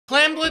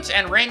Clam Blitz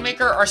and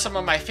Rainmaker are some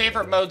of my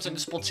favorite modes in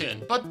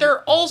Splatoon, but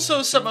they're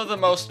also some of the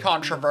most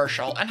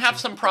controversial and have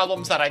some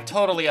problems that I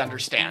totally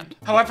understand.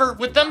 However,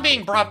 with them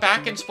being brought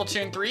back in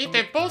Splatoon 3,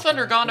 they've both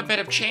undergone a bit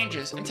of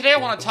changes, and today I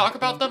want to talk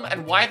about them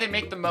and why they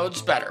make the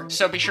modes better.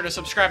 So be sure to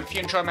subscribe if you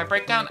enjoy my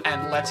breakdown,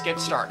 and let's get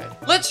started.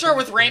 Let's start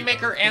with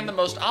Rainmaker and the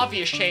most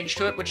obvious change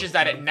to it, which is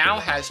that it now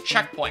has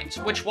checkpoints,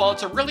 which while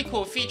it's a really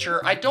cool feature,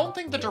 I don't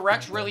think the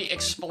directs really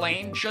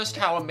explain just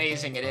how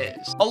amazing it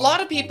is. A lot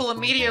of people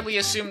immediately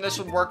assume this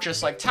would work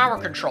just like tower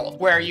control,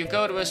 where you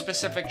go to a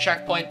specific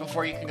checkpoint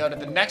before you can go to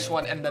the next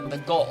one and then the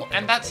goal,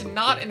 and that's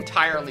not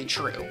entirely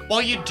true.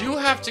 While you do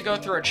have to go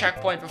through a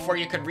checkpoint before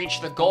you can reach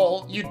the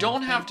goal, you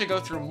don't have to go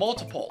through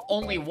multiple,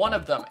 only one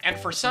of them, and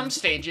for some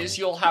stages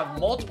you'll have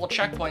multiple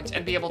checkpoints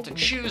and be able to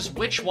choose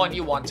which one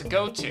you want to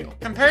go to.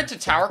 Compared to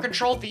tower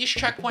control, these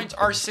checkpoints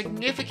are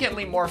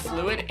significantly more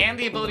fluid, and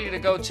the ability to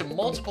go to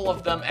multiple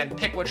of them and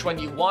pick which one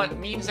you want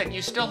means that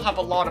you still have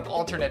a lot of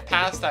alternate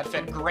paths that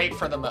fit great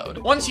for the mode.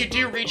 Once you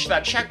do reach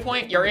that checkpoint,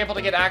 you're able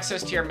to get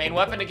access to your main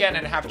weapon again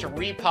and have to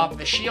repop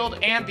the shield,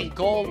 and the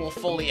goal will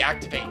fully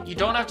activate. You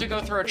don't have to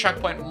go through a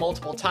checkpoint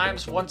multiple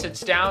times. Once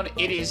it's down,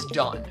 it is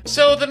done.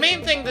 So the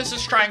main thing this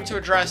is trying to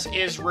address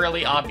is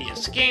really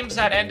obvious. Games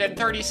that end in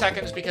 30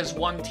 seconds because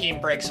one team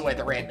breaks away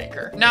the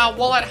Rainmaker. Now,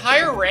 while at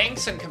higher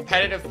ranks and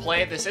competitive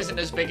play this isn't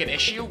as big an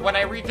issue, when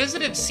I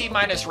revisited C-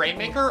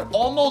 Rainmaker,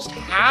 almost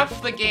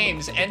half the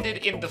games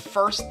ended in the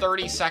first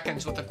 30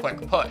 seconds with a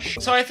quick push.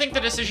 So I think the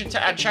decision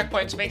to add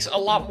checkpoints makes a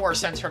lot more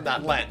sense from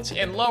that lens.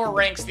 In lower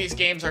ranks, these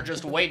games are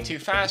just way too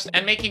fast,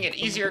 and making it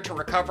easier to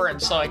recover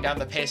and slowing down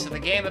the pace of the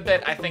game a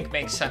bit, I think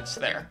makes sense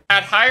there.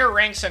 At higher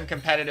ranks and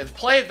competitive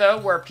play though,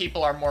 where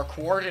people are more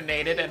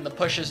coordinated and the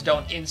pushes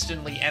don't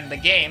instantly end the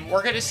game,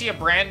 we're going to see a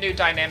brand new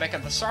dynamic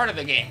at the start of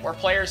the game, where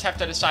players have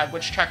to decide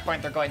which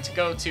checkpoint they're going to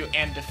go to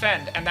and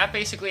defend, and that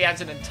basically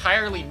adds an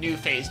entirely new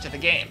phase to the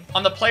game.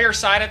 On the player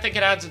side, I think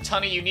it adds a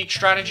ton of unique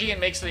strategy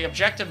and makes the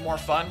objective more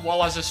fun,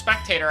 while as a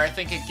spectator, I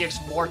think it gives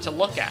more to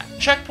look at.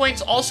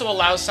 Checkpoints also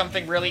allow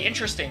something really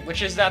interesting,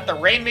 which is that the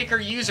Rainmaker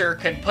user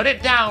can put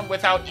it down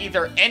without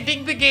either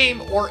ending the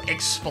game or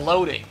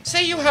exploding.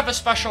 Say you have a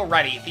special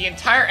ready, the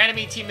entire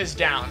enemy team is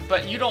down,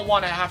 but you don't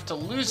want to have to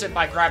lose it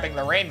by grabbing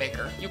the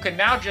Rainmaker. You can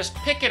now just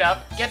pick it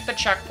up, get the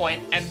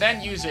checkpoint, and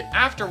then use it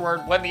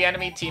afterward when the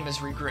enemy team is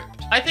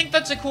regrouped. I think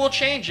that's a cool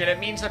change, and it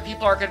means that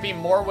people are going to be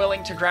more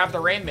willing to grab the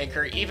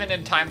Rainmaker even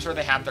in times where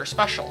they have their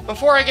special.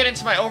 Before I get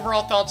into my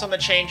overall thoughts on the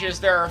changes,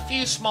 there are a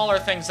few smaller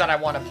things that I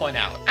want to point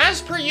out.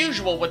 As per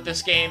usual with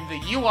this game,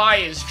 the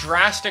UI is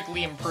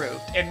drastically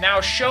improved. It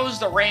now shows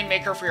the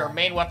Rainmaker for your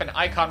main weapon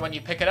icon when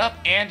you pick it up,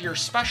 and your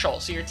special,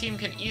 so your team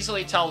can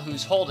easily tell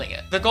who's holding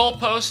it. The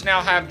goalposts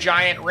now have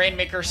giant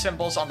Rainmaker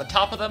symbols on the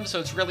top of them, so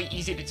it's really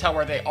easy to tell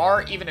where they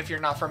are, even if you're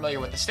not familiar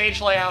with the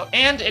stage layout,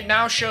 and it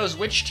now shows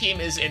which team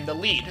is in the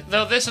lead,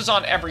 though this is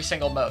on every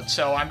single mode,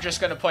 so I'm just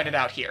going to point it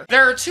out here.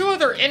 There are two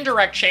other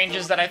indirect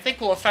changes that I think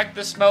will affect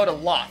this mode a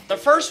lot. The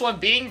first one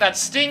being that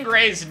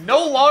Stingray's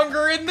no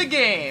longer in the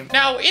game.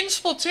 Now, in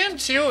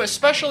Splatoon 2,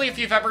 especially if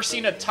you've ever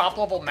seen a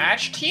top-level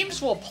match,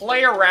 teams will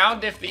play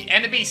around if the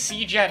enemy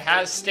C-Jet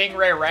has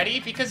Stingray ready,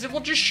 because it will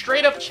just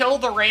straight up kill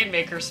the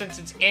Rainmaker since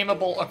it's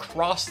aimable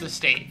across the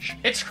stage.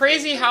 It's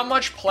crazy how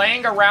much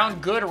playing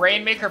around good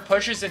Rainmaker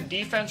pushes and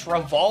defense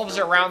revolves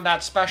around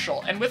that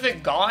special, and with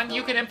it gone,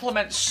 you can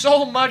implement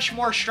so much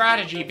more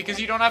strategy because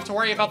you don't have to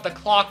worry about the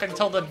clock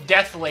until the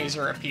death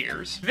laser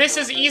appears. This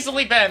has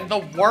easily been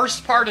the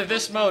worst part of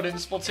this mode in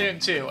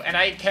Splatoon 2, and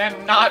I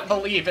cannot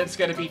believe it's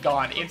gonna be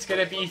gone. It's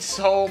gonna be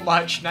so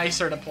much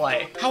nicer to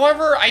play.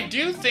 However, I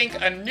do think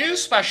a new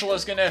special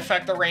is gonna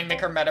affect the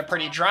Rainmaker meta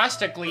pretty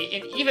drastically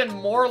in even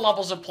more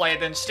levels of play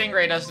than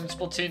Stingray does in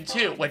Splatoon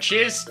 2, which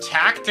is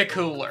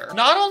Tacticooler.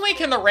 Not only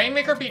can the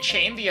Rainmaker be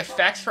chained the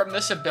effects from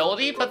this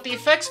ability, but the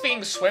effects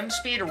being swim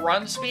speed,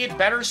 run speed,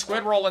 better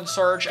squid roll and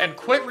surge, and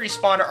quick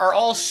respawn are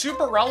all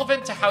super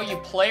relevant to how you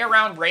play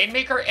around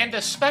Rainmaker, and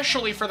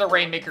especially for the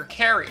Rainmaker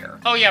carrier.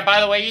 Oh yeah, by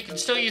the way, you can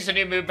still use the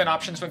new movement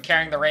options when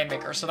carrying the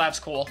Rainmaker, so that's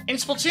cool. In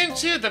Splatoon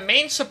 2, the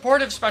main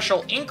supportive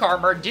special, Ink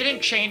Armor,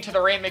 didn't chain to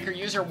the Rainmaker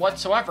user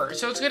whatsoever,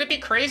 so it's going to be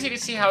crazy to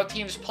see how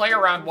teams play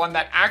around one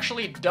that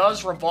actually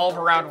does revolve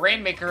around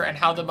Rainmaker and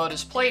how the mode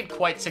is played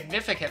quite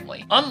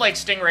significantly. Unlike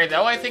Stingray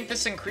though, I think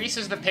this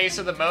increases the pace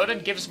of the mode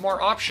and gives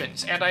more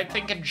options, and I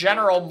think in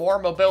general more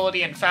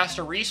mobility and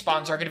faster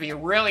respawns are going to be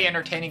really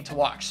entertaining to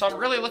watch, so I'm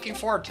really looking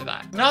forward to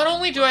that. Not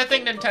only do I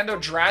think Nintendo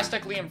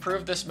drastically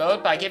improved this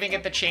mode by giving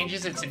it the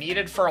changes it's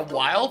needed for a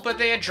while, but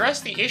they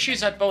address the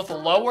issues at both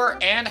lower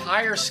and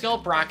higher skill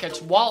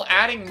brackets while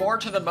adding more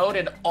to the mode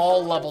in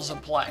all levels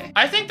of play.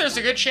 I think there's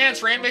a good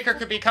chance Rainmaker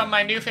could become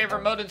my new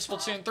favorite mode in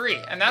Splatoon 3,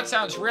 and that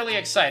sounds really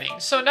exciting.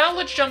 So now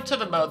let's jump to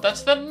the mode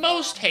that's the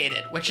most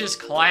hated, which is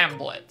Clam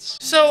Blitz.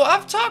 So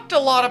I've talked a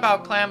lot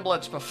about Clam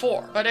Blitz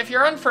before, but if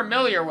you're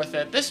unfamiliar with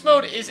it, this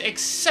mode is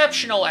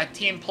exceptional at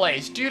team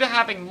plays due to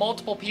having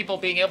multiple people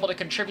being able to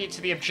contribute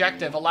to the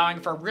objective, allowing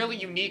for really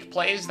unique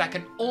plays that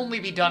can only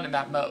be done in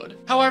that mode.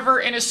 However,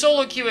 in a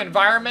solo queue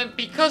environment,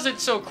 because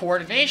it's so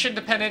coordination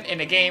dependent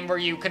in a game where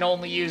you can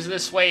only use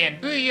this way in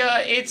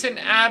Booyah, it's an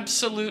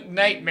absolute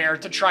nightmare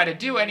to try to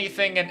do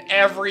anything and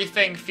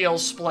everything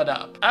feels split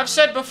up. I've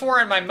said before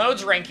in my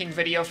modes ranking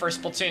video for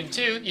Splatoon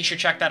 2, you should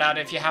check that out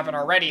if you haven't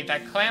already,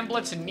 that Clam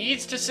Blitz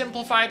needs to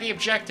simplify the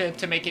objective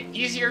to make it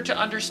easier to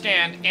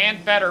understand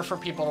and better for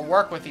people to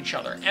work with each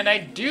other, and I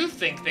do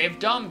think they've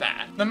done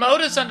that. The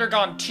mode has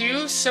undergone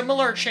two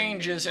similar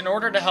changes in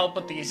order to help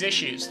with these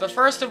issues, the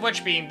first of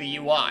which being the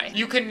UI.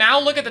 You can now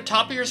look at the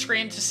top of your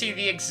screen to see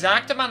the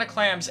exact amount of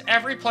clams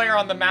every player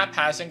on the map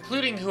has,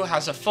 including who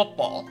has a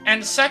football.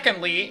 And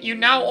secondly, you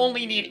now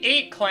only need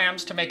 8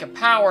 clams to make a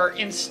power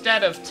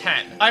instead of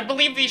 10. I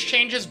believe these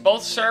changes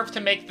both serve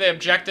to make the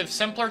objective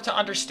simpler to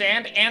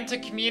understand and to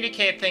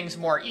communicate things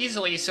more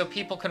easily so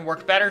people can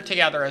work better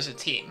together as a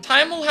team.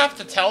 Time will have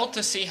to tell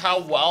to see how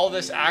well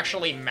this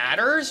actually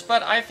matters,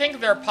 but I think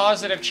they're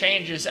positive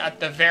changes at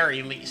the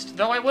very least,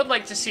 though I would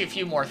like to see a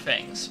few more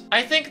things.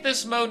 I think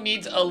this mode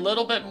needs a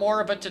little bit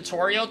more of a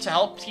tutorial to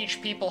help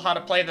teach people how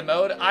to play the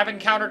mode. I've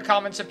encountered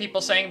comments of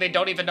people saying they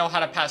don't even know how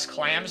to pass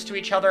clams to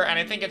each other, and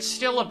I think it's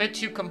still a bit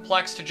too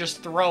complex to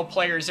just throw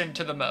players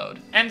into the mode.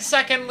 And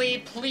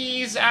secondly,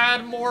 please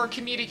add more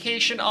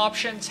communication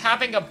options.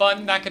 Having a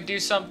button that could do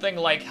something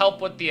like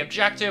help with the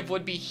objective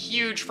would be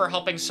huge for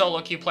helping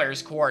solo queue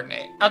players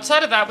coordinate.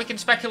 Outside of that, we can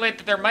speculate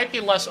that there might be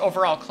less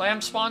overall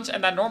clam spawns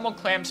and that normal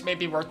clams may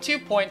be worth 2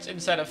 points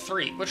instead of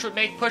 3, which would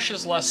make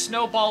pushes less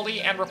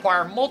snowball-y and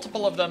require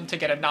multiple of them to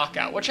get a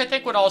knockout, which I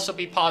think would also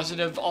be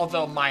positive,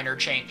 although minor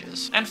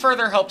changes, and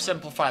further help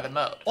simplify the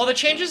mode. While the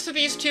changes to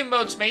these two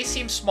modes may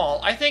seem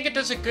small, I think it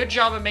does a good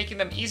job of making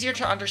them easier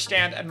to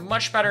understand and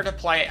much better to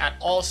play at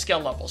all skill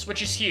levels,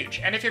 which is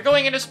huge. And if you're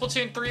going into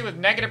Splatoon 3 with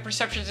negative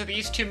perceptions of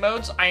these two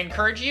modes, I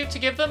encourage you to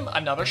give them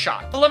another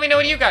shot. But let me know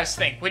what you guys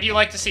think. Would you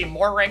like to see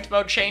more ranked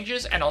mode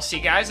changes? And I'll see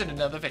you guys in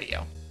another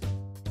video.